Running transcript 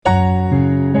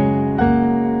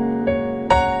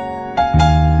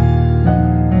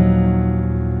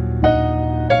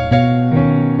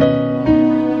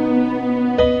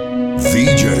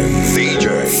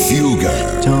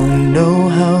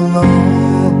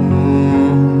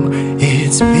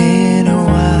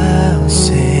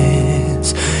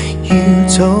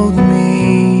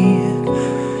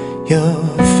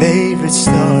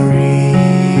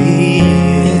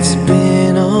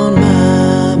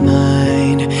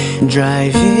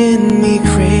driving me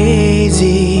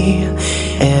crazy.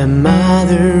 Am I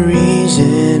the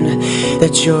reason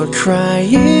that you're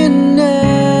crying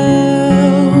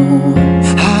now?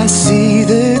 I see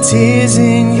the tears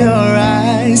in your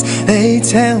eyes. They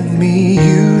tell me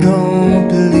you don't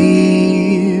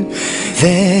believe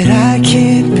that I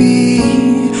can't be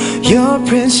your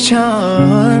Prince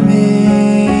Charming.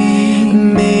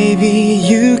 Maybe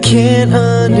you can't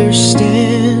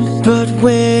understand, but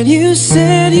when you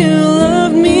said you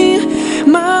loved me,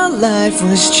 my life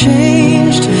was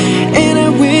changed, and I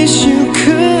wish you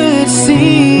could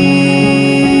see.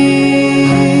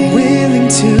 I'm willing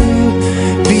to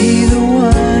be the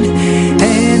one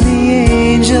and the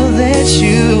angel that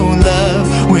you love.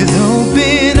 With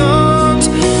open arms,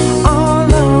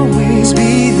 I'll always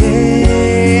be there.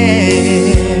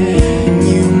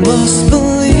 You must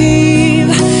believe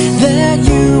that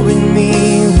you and me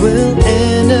will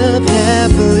end up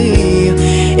happily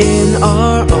in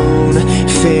our own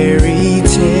fairy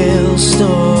tale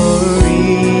story.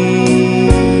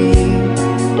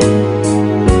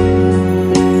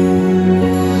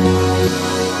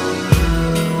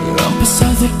 Han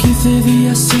pasado 15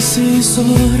 días y 6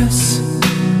 horas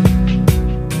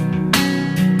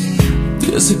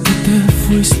desde que te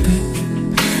fuiste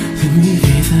de mi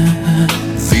vida.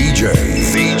 DJ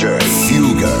Fugger.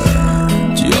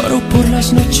 Lloro por las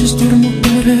noches, duermo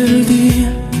por el día.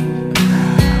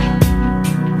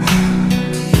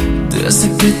 Desde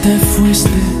que te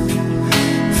fuiste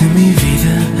de mi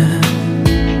vida.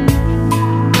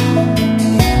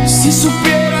 Si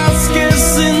supieras que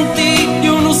sin ti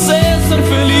yo no sé ser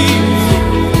feliz.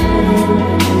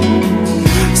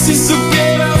 Si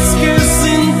supieras que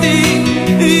sin ti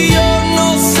yo no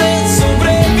sé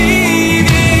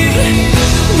sobrevivir.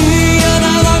 Ni a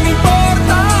nada me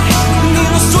importa, ni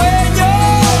los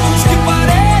sueños que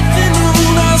parecen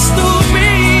una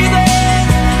estupidez.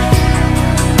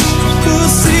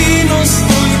 Si no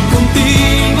estoy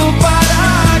contigo, ¿para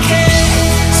qué?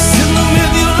 Siendo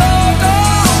medio loco,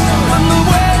 dando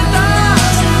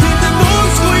vueltas, y te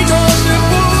busco y no te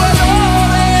puedo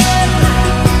ver.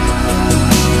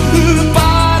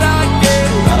 ¿Para qué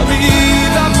la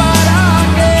vida? ¿Para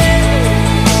qué?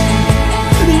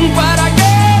 ¿Para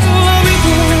qué la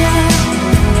vida?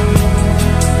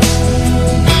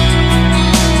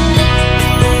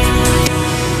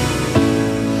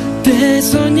 Te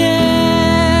soñé.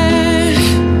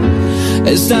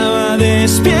 Estaba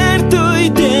despierto y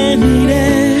te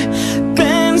miré,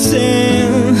 pensé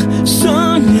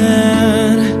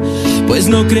soñar, pues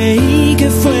no creí que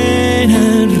fuera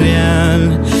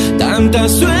real. Tanta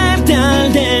suerte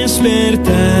al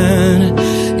despertar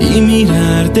y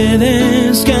mirarte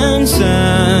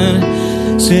descansar,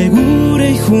 segura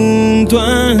y junto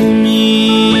a mí.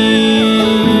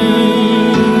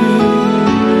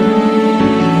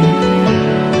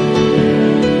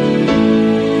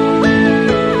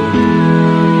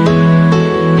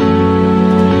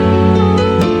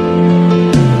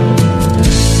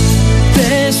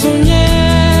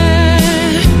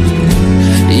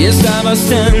 Estabas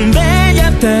tan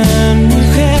bella, tan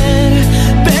mujer,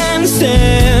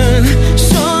 pensé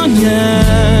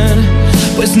soñar,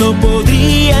 pues no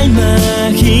podría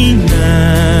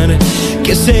imaginar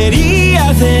qué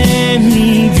sería de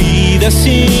mi vida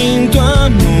sin tu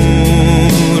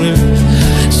amor,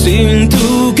 sin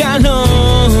tu calor.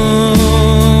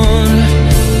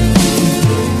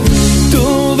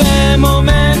 Tuve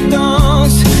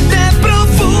momentos de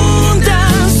profunda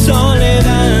soledad.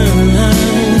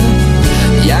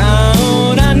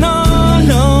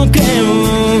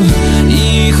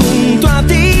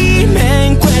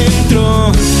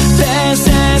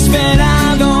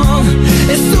 Desesperado,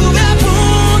 estuve a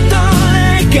punto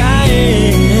de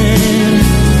caer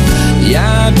y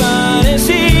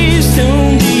apareciste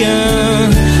un día,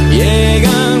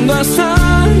 llegando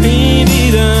hasta mi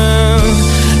vida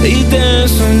y te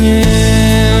soñé.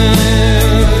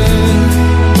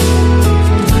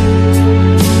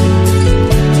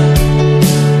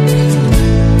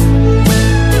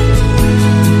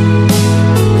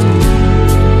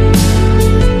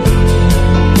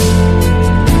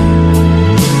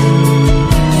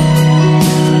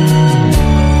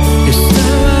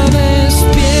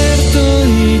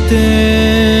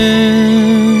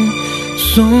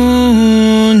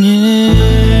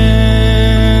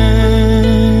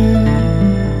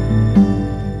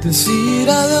 Decir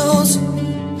adiós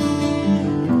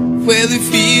fue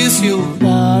difícil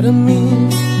para mí,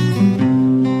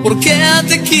 porque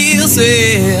te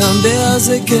quise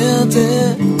desde que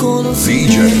te conocí.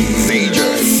 DJ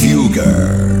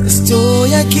Fugger.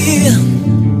 Estoy aquí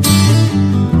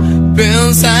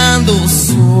pensando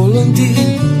solo en ti.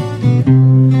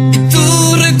 Y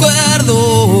tus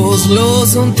recuerdos lo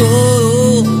son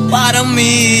todo para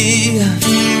mí.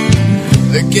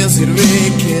 ¿De qué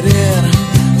sirve querer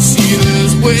si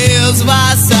después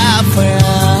vas a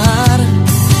fallar?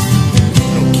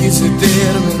 No quise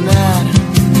terminar,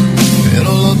 pero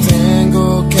lo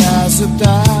tengo que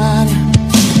aceptar.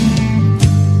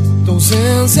 Tu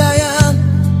ausencia ya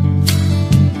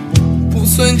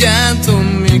puso en llanto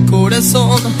mi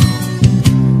corazón,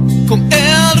 con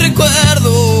el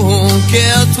recuerdo que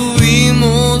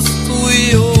tuvimos tú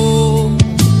y yo.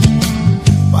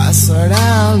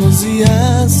 Pasarán los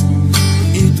días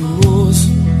y tu voz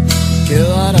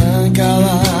quedará en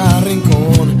cada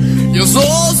rincón. Y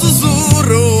esos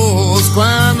susurros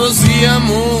cuando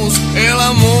hacíamos el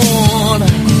amor.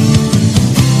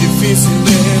 Difícil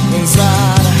de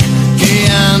pensar que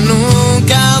ya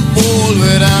nunca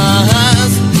volverás.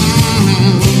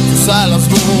 Tus alas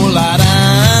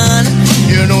volarán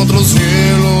y en otros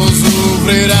cielos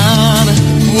sufrirán.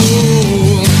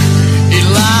 Y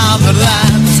la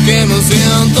verdad es que me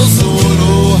siento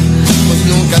solo, pues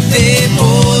nunca te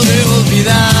podré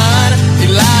olvidar. Y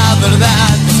la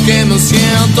verdad es que me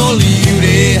siento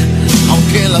libre,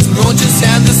 aunque las noches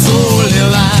sean de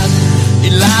soledad. Y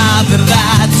la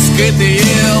verdad es que te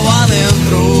llevo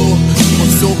adentro,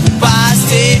 pues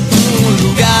ocupaste un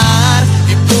lugar.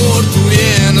 Y por tu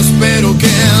bien espero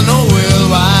que no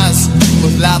vuelvas,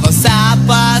 pues la vas a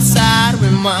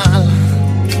pasarme mal.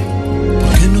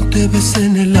 ¿Por qué no te besé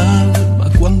en el alma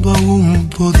cuando aún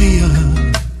podía?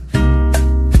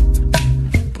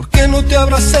 ¿Por qué no te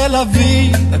abracé la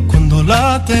vida cuando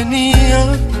la tenía?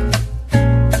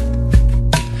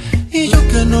 Y yo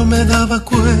que no me daba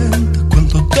cuenta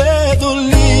cuánto te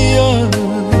dolía,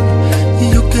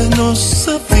 y yo que no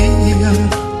sabía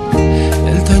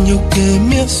el daño que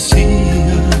me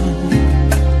hacía.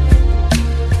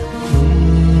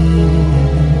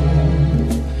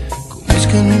 Como es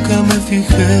que nunca me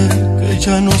fijé que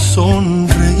ya no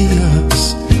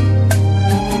sonreías,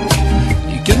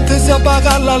 y que antes de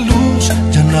apagar la luz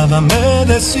ya nada me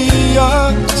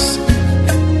decías.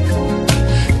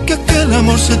 Que aquel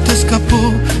amor se te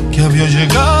escapó, que había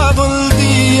llegado el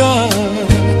día,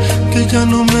 que ya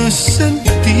no me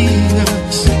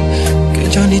sentías, que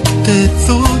ya ni te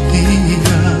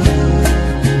dolía.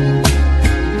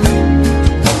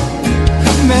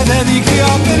 Me dediqué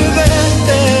a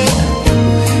perderte,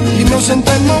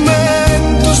 inocente en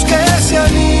momentos que se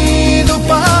han ido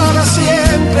para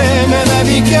siempre. Me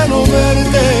dediqué a no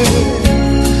verte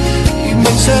y me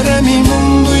encerré en mi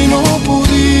mundo y no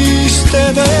pudiste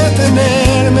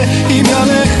detenerme. Y me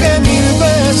alejé 1000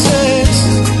 veces,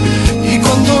 y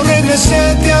cuando regresé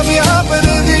te había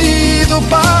perdido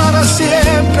para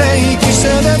siempre. Y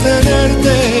quise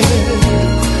detenerte,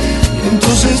 y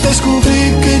entonces descubrí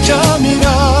que ya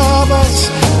mirabas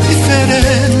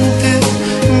diferente.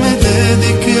 Me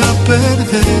dediqué a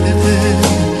perderte,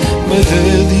 me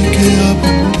dediqué a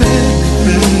perderte.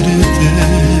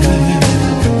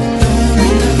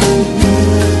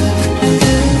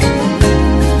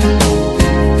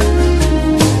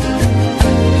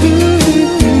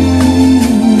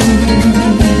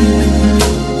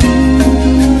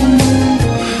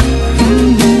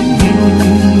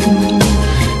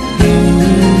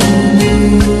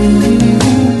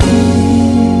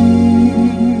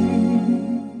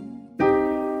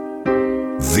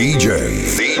 DJ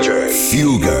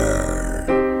Fugger.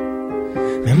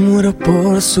 Me muero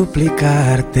por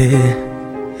suplicarte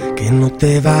que no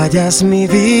te vayas, mi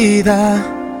vida.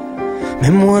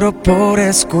 Me muero por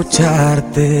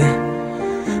escucharte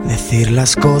decir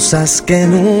las cosas que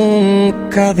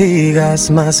nunca digas,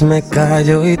 mas me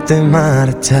callo y te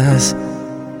marchas.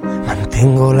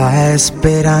 Mantengo la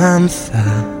esperanza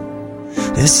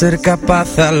de ser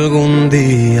capaz algún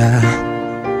día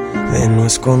de no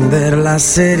esconder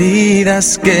las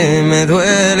heridas que me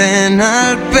duelen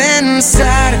al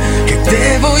pensar que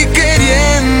te voy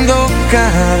queriendo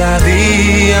cada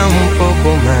día un poco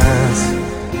más.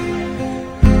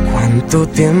 ¿Cuánto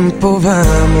tiempo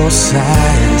vamos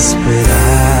a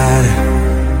esperar?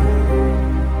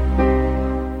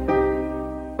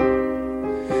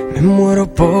 Me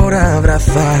muero por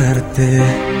abrazarte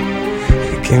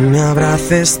y que me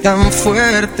abraces tan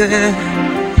fuerte.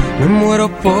 Me muero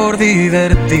por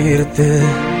divertirte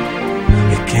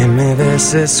y que me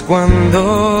beses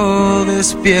cuando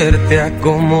despierte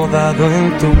acomodado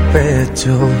en tu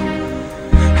pecho,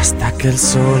 hasta que el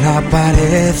sol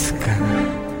aparezca.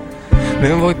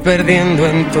 Me voy perdiendo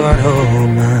en tu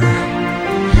aroma,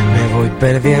 me voy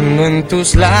perdiendo en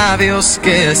tus labios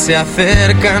que se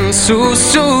acercan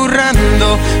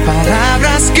susurrando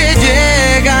palabras que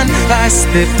llegan a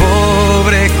este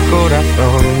pobre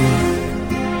corazón.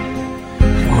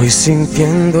 Voy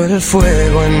sintiendo el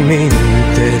fuego en mi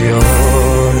interior.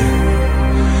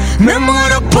 Me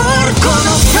muero por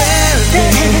conocerte,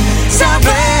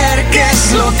 saber qué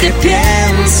es lo que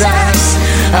piensas,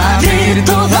 abrir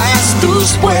todas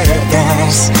tus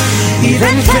puertas y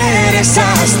vencer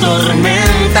esas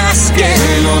tormentas que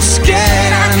nos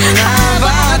quieran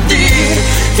abatir.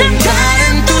 Tentar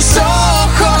en tus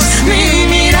ojos mi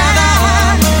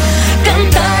mirada,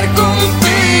 cantar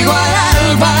contigo al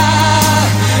alba,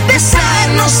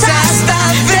 besarnos hasta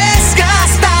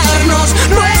desgastarnos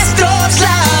nuestros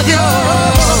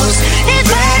labios y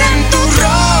ver en tu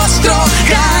rostro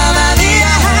cada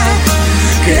día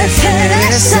crecer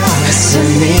esa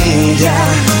semilla,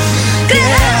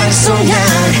 crear,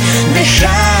 soñar,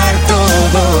 dejar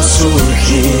todo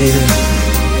surgir,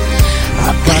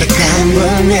 aparcando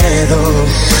el miedo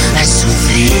a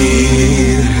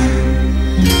sufrir.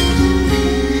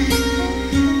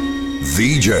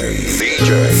 DJ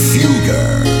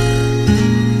Fugger.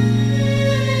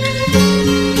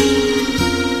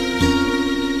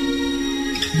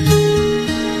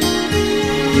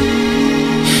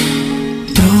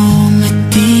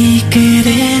 Prometí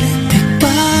quererte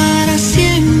para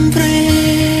siempre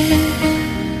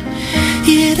y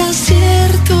era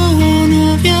cierto,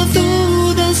 no había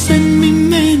dudas en mi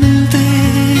mente.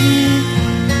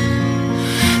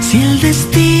 Si el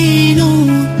destino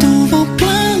tuvo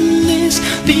planes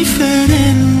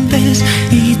diferentes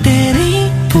y te di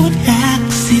por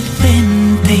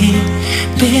accidente,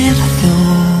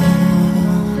 perdón.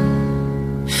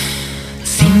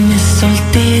 Si me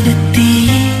solté de ti,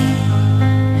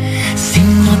 si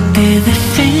no te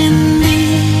defendí,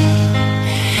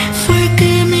 fue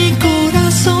que mi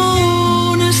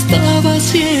corazón estaba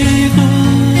ciego.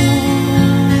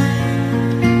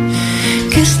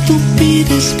 Qué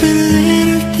estupidez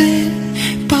perderte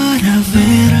para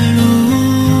verlo.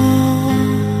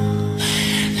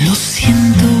 Lo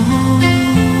siento.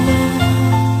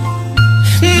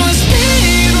 No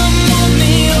espero amor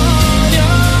ni odio,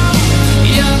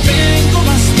 ya tengo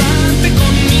bastante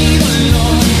con mi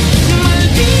dolor.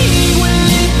 Maldigo el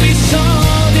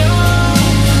episodio,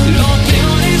 lo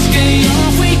peor es que yo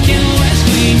fui quien lo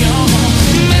escribió.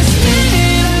 Me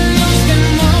esperan los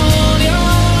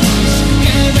demonios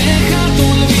que dejan tu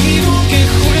olvido, que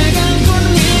juegan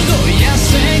conmigo. Ya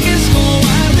sé que es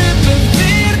cobarde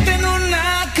perderte en una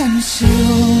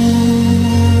canción.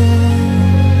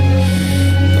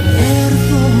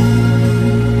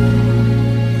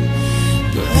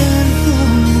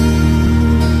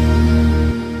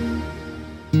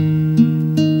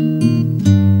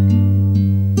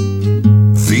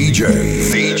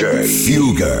 DJ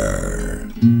Fugger.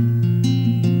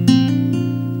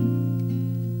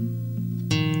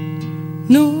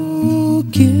 No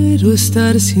quiero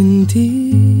estar sin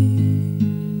ti.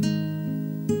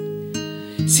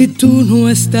 Si tú no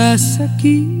estás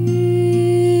aquí,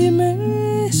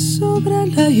 me sobra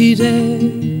el aire.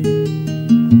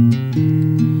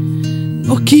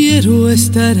 No quiero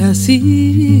estar así.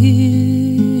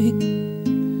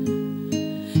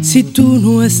 Si tú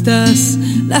no estás,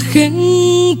 la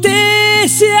gente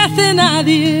se hace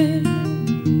nadie.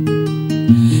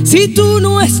 Si tú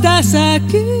no estás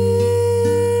aquí,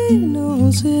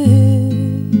 no sé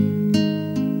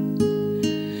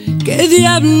qué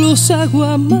diablos hago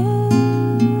amándote.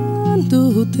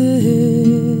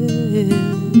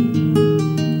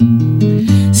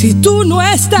 Si tú no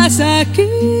estás aquí,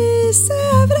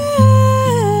 sabrás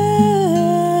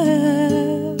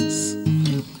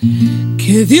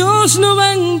que Dios no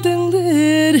va a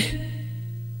entender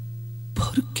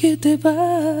por qué te vas.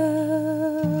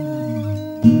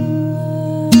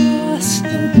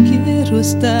 No quiero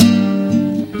estar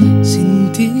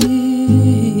sin ti.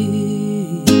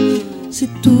 Si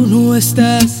tú no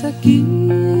estás aquí,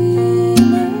 me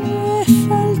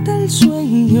falta el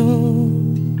sueño.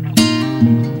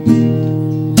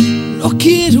 No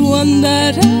quiero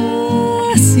andar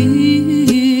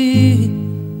así,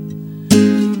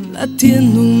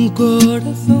 latiendo un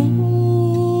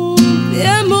corazón de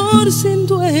amor sin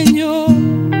dueño.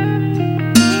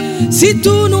 Si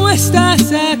tú no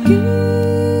estás aquí,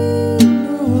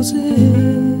 no sé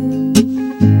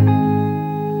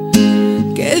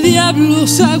qué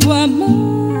diablos hago amándote.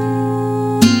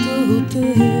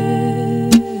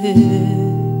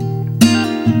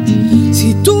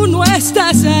 Si tú no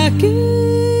estás aquí,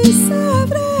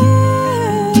 sabrás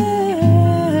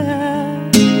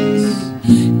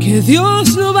que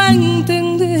Dios no va a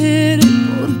entender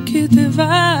por qué te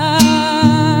vas.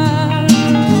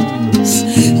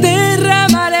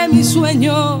 Derramaré mis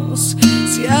sueños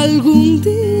si algún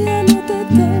día no te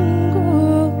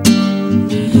tengo.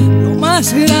 Lo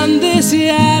más grande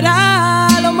se hará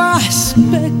lo más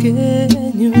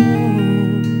pequeño.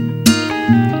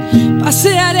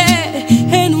 Pasearé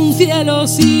en un cielo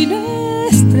sin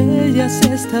estrellas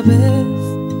esta vez,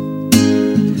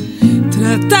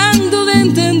 tratando de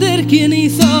entender quién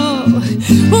hizo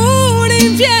un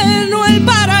infierno el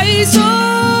paraíso.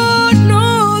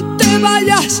 No te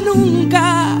vayas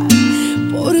nunca,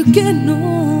 porque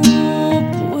no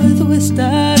puedo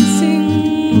estar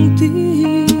sin ti.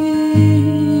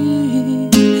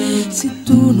 Si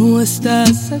tú no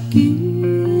estás aquí,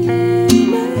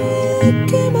 me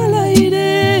quema el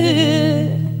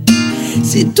aire.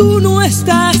 Si tú no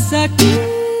estás aquí,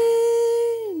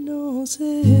 no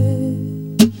sé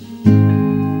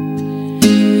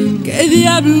qué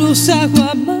diablos hago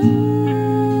amándote.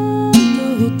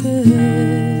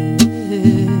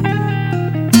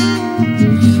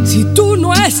 Si tú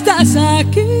no estás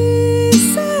aquí,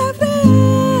 sabrás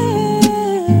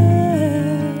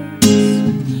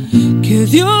que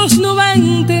Dios no va a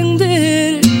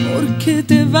entender por qué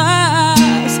te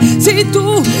vas. Si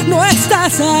tú no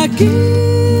estás aquí,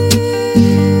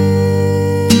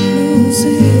 no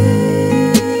sé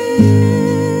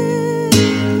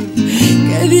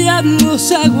qué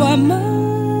diablos hago amándote.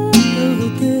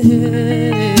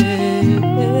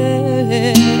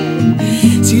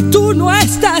 Si tú no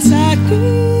estás aquí,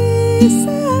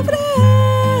 sabrás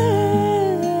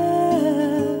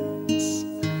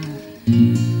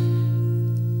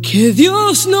que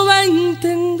Dios no va a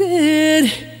entender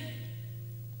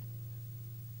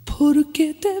por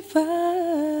qué te vas.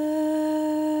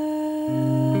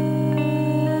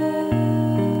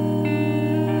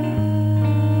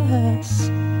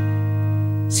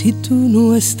 Si tú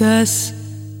no estás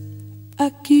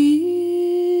aquí.